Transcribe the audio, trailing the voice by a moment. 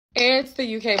It's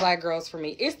the UK black girls for me.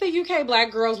 It's the UK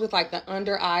black girls with like the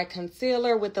under eye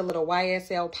concealer with the little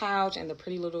YSL pouch and the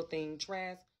pretty little thing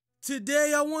dress.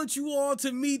 Today, I want you all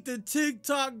to meet the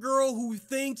TikTok girl who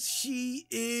thinks she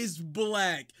is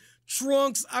black.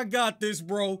 Trunks, I got this,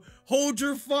 bro. Hold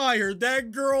your fire.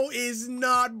 That girl is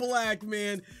not black,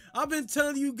 man. I've been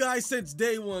telling you guys since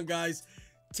day one, guys.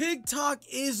 TikTok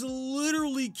is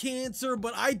literally cancer,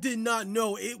 but I did not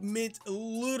know it meant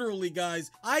literally, guys.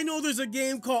 I know there's a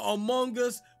game called Among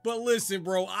Us, but listen,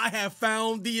 bro, I have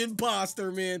found the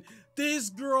imposter, man. This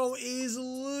girl is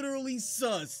literally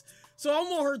sus. So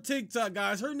I'm on her TikTok,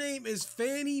 guys. Her name is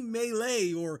Fanny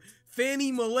Malay or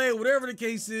Fanny Malay, whatever the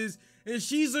case is. And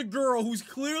she's a girl who's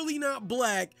clearly not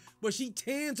black, but she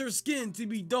tans her skin to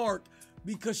be dark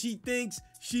because she thinks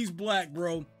she's black,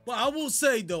 bro. But I will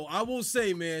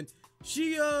say, man,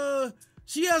 she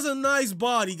has a nice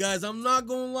body, guys. I'm not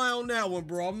gonna lie on that one,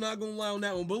 bro. I'm not gonna lie on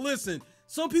that one. But listen,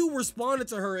 some people responded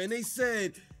to her and they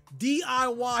said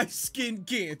DIY skin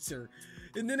cancer.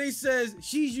 And then they says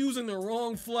she's using the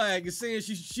wrong flag and saying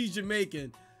she's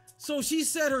Jamaican. So she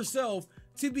said herself,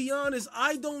 to be honest,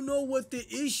 I don't know what the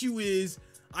issue is.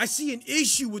 I see an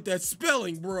issue with that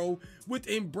spelling, bro, with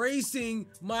embracing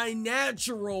my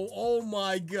natural, oh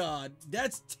my God,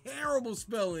 that's terrible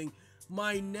spelling.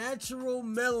 My natural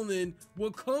melanin,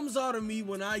 what comes out of me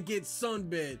when I get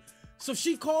sunbed. So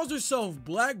she calls herself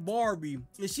Black Barbie,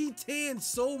 and she tans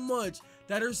so much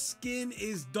that her skin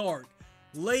is dark.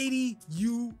 Lady,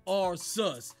 you are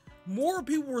sus. More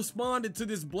people responded to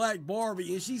this Black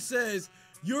Barbie, and she says,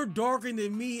 you're darker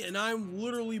than me and I'm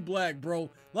literally black, bro.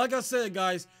 Like I said,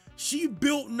 guys, she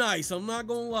built nice. I'm not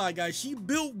gonna lie, guys. She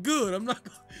built good.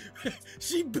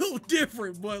 She built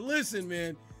different. But listen,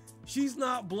 man, she's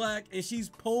not black and she's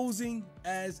posing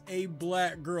as a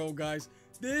black girl, guys.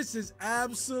 This is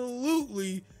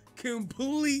absolutely,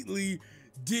 completely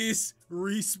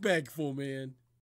disrespectful, man.